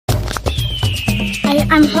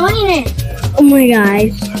I'm holding it. Oh my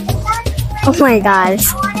gosh. Oh my gosh.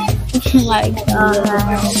 Oh my god.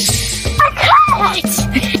 I caught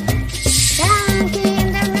it!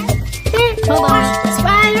 Hold on.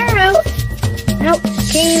 Spiral. Nope.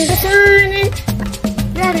 Came the sun and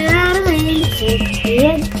ran it out of rain. He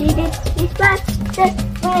splashed it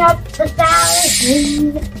way up the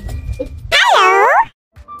valley. Hello.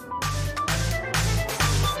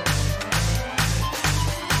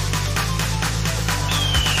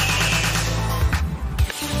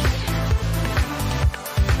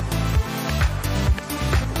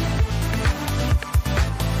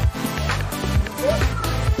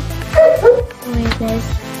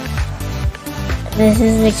 This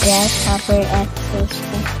is the grasshopper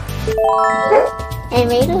exhibition. I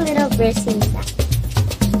made a little bristly sound.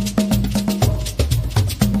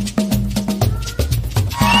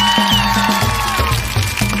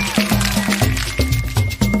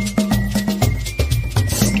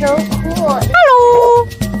 So cool. Hello.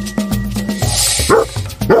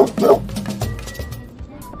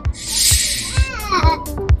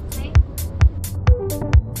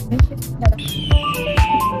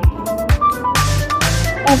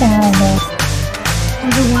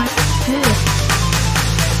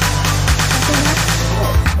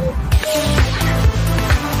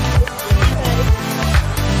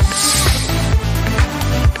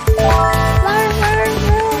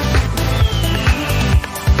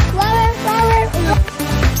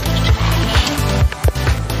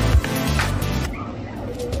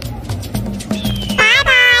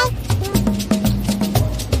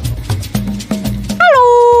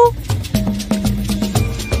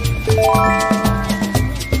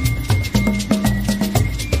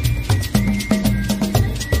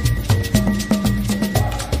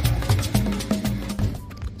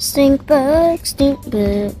 Stink bug, stink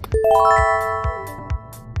bug.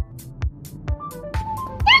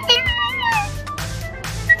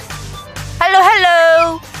 Hello,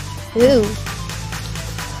 hello. Ooh.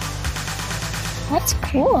 That's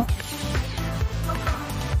cool.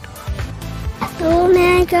 Oh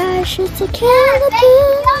my gosh, it's a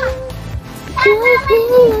caterpillar.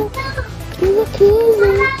 Caterpillar.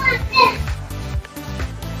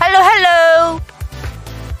 Hello, hello.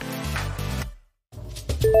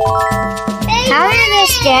 How did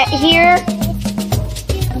this get here?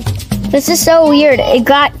 This is so weird. It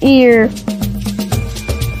got here.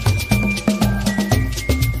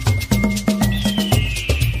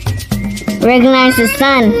 Recognize the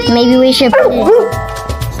sun. Maybe we should put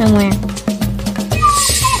it somewhere.